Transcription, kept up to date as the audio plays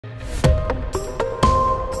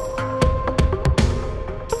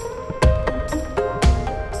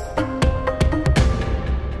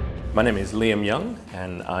My name is Liam Young,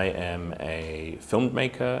 and I am a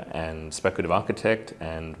filmmaker and speculative architect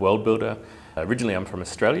and world builder. Originally I'm from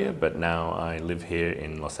Australia, but now I live here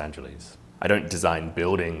in Los Angeles. I don't design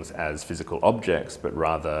buildings as physical objects, but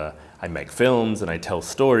rather I make films and I tell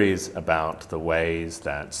stories about the ways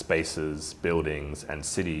that spaces, buildings and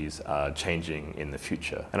cities are changing in the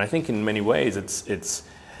future. And I think in many ways it's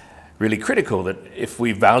really critical that if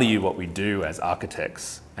we value what we do as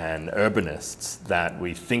architects and urbanists, that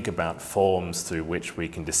we think about forms through which we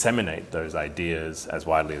can disseminate those ideas as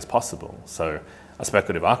widely as possible. So a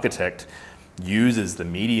speculative architect uses the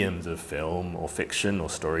mediums of film or fiction or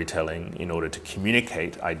storytelling in order to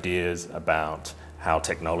communicate ideas about how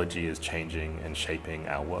technology is changing and shaping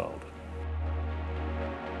our world.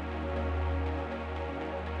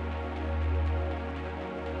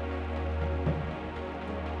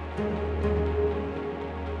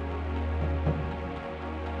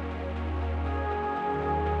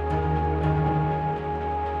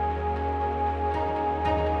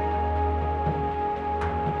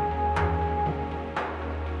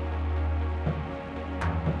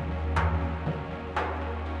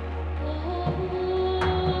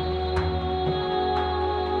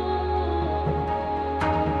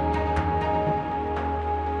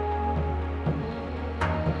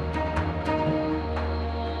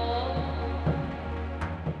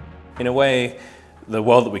 In a way, the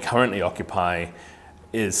world that we currently occupy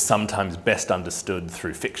is sometimes best understood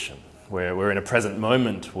through fiction. We're in a present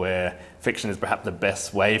moment where fiction is perhaps the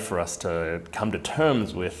best way for us to come to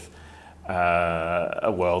terms with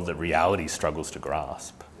a world that reality struggles to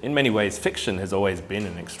grasp. In many ways, fiction has always been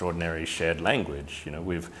an extraordinary shared language. You know,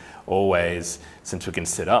 we've always, since we can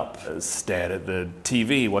sit up, stared at the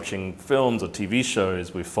TV, watching films or TV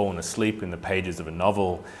shows. We've fallen asleep in the pages of a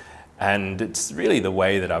novel. And it's really the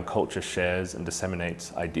way that our culture shares and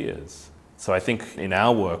disseminates ideas. So I think in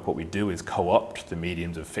our work, what we do is co-opt the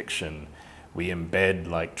mediums of fiction. We embed,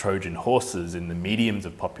 like Trojan horses, in the mediums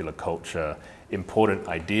of popular culture, important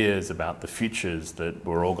ideas about the futures that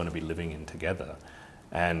we're all going to be living in together.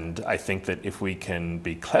 And I think that if we can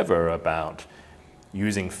be clever about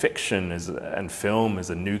using fiction and film as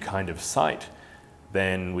a new kind of site,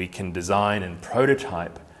 then we can design and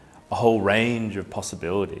prototype a whole range of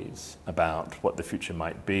possibilities about what the future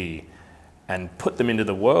might be and put them into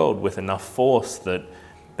the world with enough force that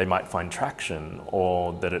they might find traction,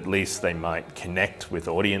 or that at least they might connect with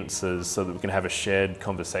audiences so that we can have a shared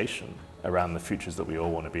conversation around the futures that we all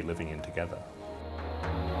want to be living in together.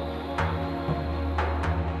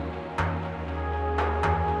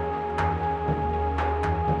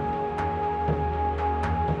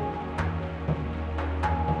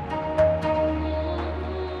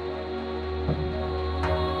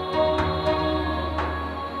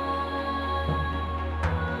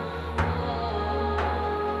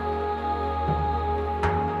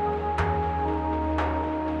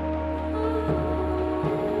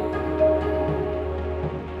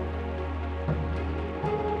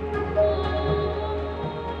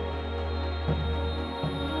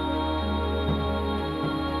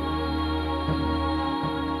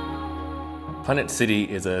 Planet City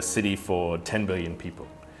is a city for 10 billion people.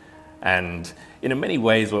 And in many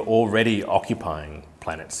ways, we're already occupying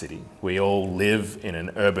Planet City. We all live in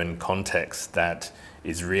an urban context that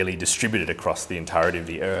is really distributed across the entirety of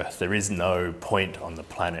the Earth. There is no point on the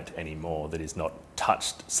planet anymore that is not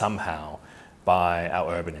touched somehow by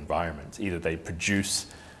our urban environments. Either they produce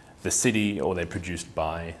the city or they're produced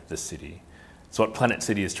by the city. So what Planet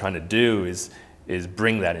City is trying to do is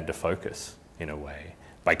bring that into focus in a way,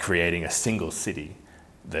 by creating a single city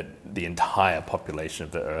that the entire population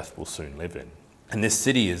of the Earth will soon live in. And this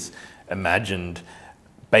city is imagined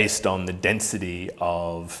based on the density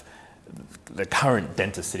of the current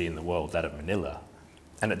densest city in the world, that of Manila.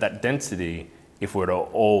 And at that density, if we were to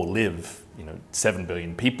all live, 7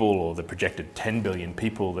 billion people, or the projected 10 billion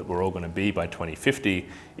people that we're all going to be by 2050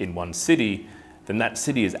 in one city, then that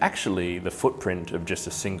city is actually the footprint of just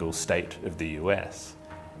a single state of the US.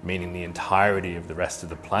 Meaning the entirety of the rest of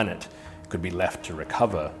the planet could be left to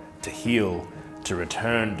recover, to heal, to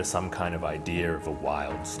return to some kind of idea of a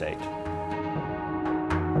wild state.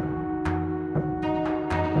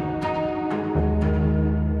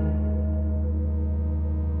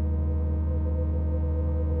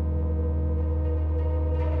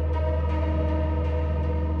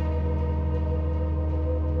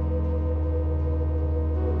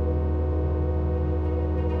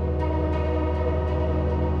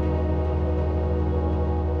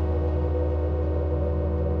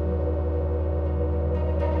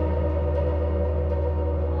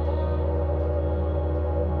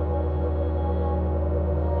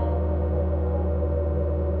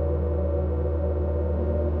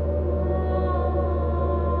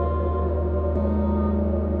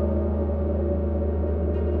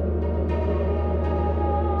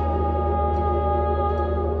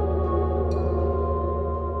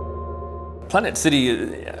 Planet City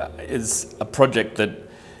is a project that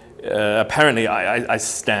apparently I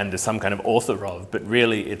stand as some kind of author of, but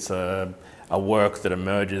really it's a work that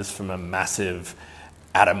emerges from a massive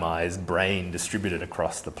atomized brain distributed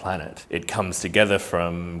across the planet. It comes together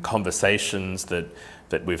from conversations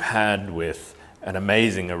that we've had with an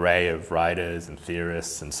amazing array of writers and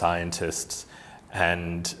theorists and scientists,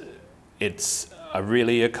 and it's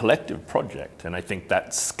really a collective project. And I think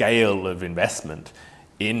that scale of investment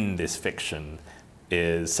in this fiction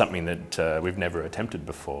is something that we've never attempted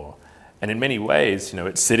before. And in many ways,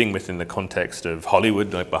 it's sitting within the context of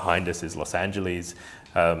Hollywood. Like behind us is Los Angeles,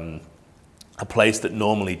 a place that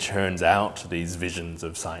normally churns out these visions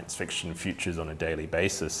of science fiction futures on a daily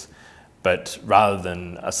basis. But rather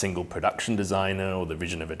than a single production designer or the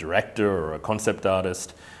vision of a director or a concept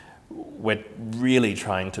artist, we're really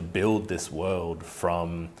trying to build this world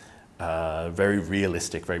from very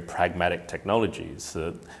realistic, very pragmatic technologies.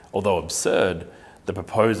 Although absurd, the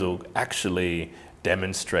proposal actually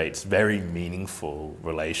demonstrates very meaningful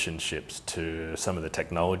relationships to some of the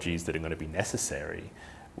technologies that are going to be necessary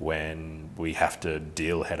when we have to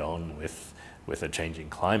deal head on with a changing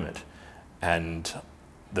climate. And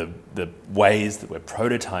the ways that we're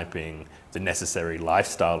prototyping the necessary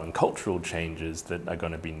lifestyle and cultural changes that are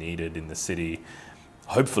going to be needed in the city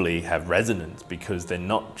hopefully have resonance, because they're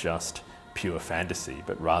not just pure fantasy,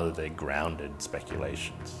 but rather they're grounded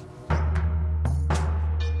speculations.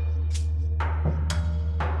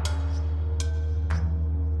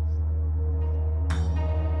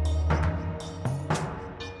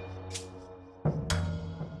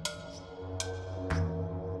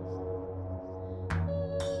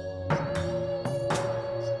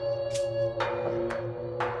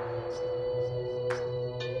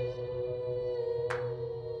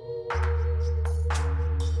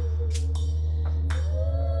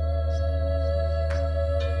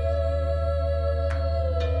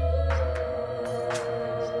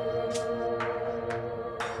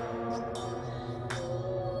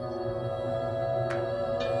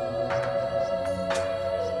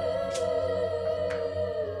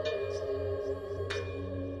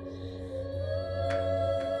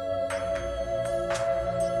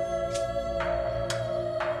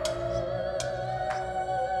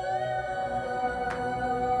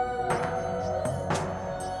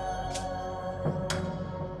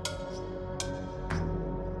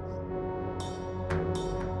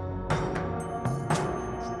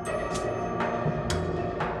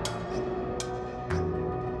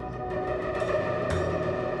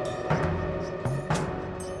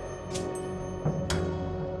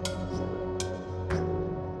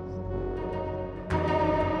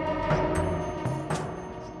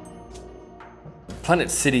 Planet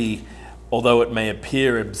City, although it may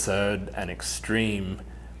appear absurd and extreme,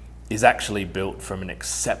 is actually built from an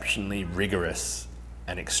exceptionally rigorous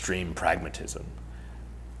and extreme pragmatism.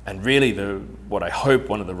 And really, what I hope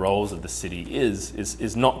one of the roles of the city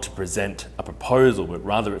is not to present a proposal, but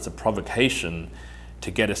rather it's a provocation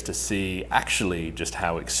to get us to see actually just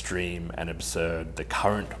how extreme and absurd the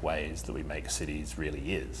current ways that we make cities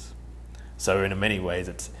really is. So in many ways,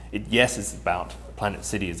 Planet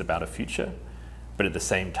City is about a future, but at the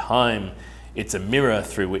same time, it's a mirror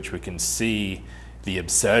through which we can see the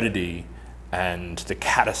absurdity and the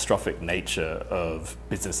catastrophic nature of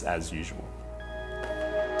business as usual.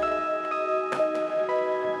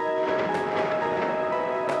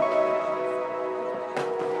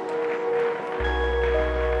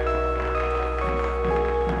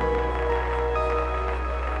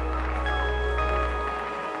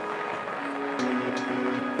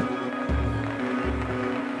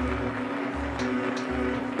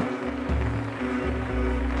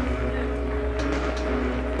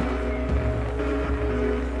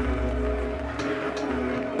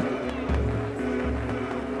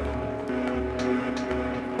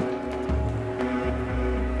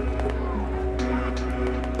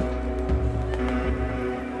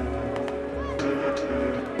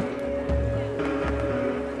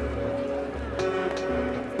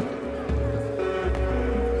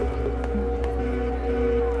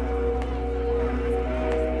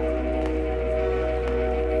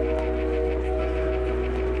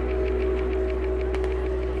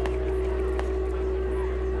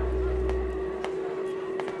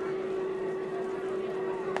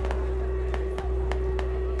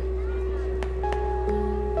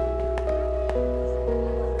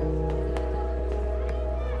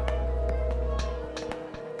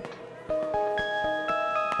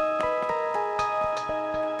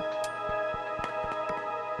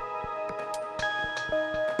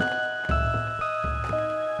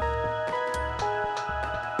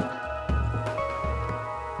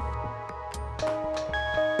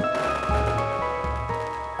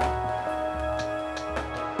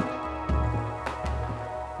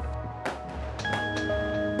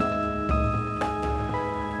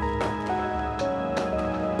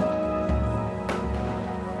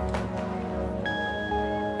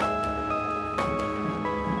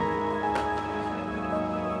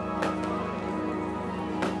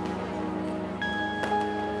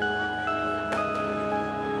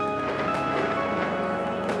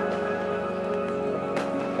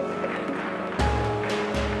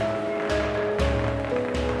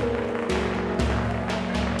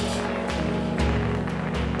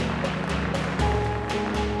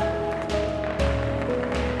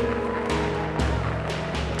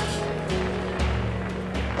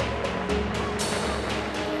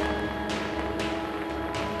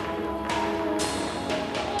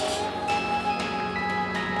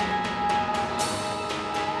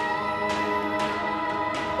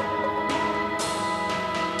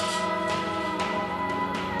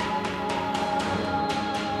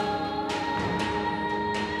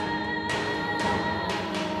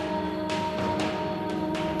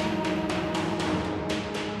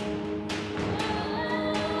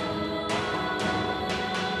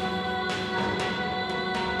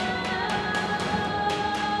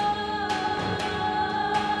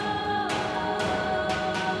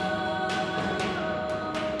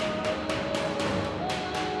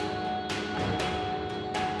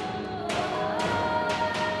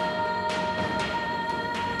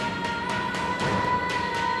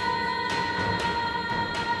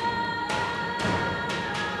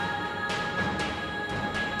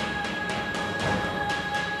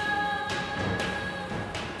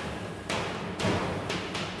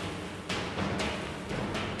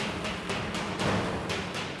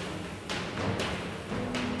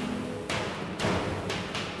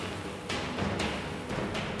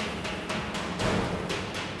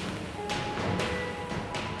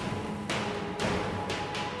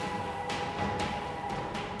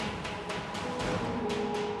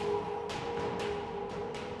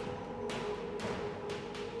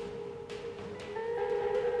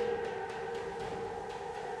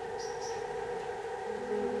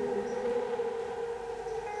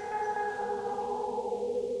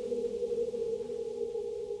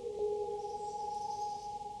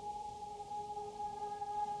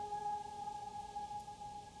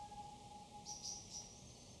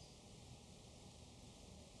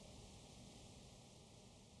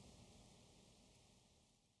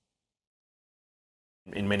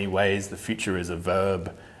 In many ways, the future is a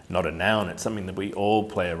verb, not a noun. It's something that we all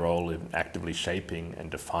play a role in actively shaping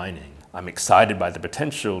and defining. I'm excited by the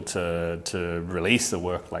potential to release a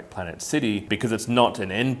work like Planet City because it's not an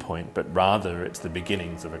endpoint, but rather it's the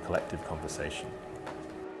beginnings of a collective conversation.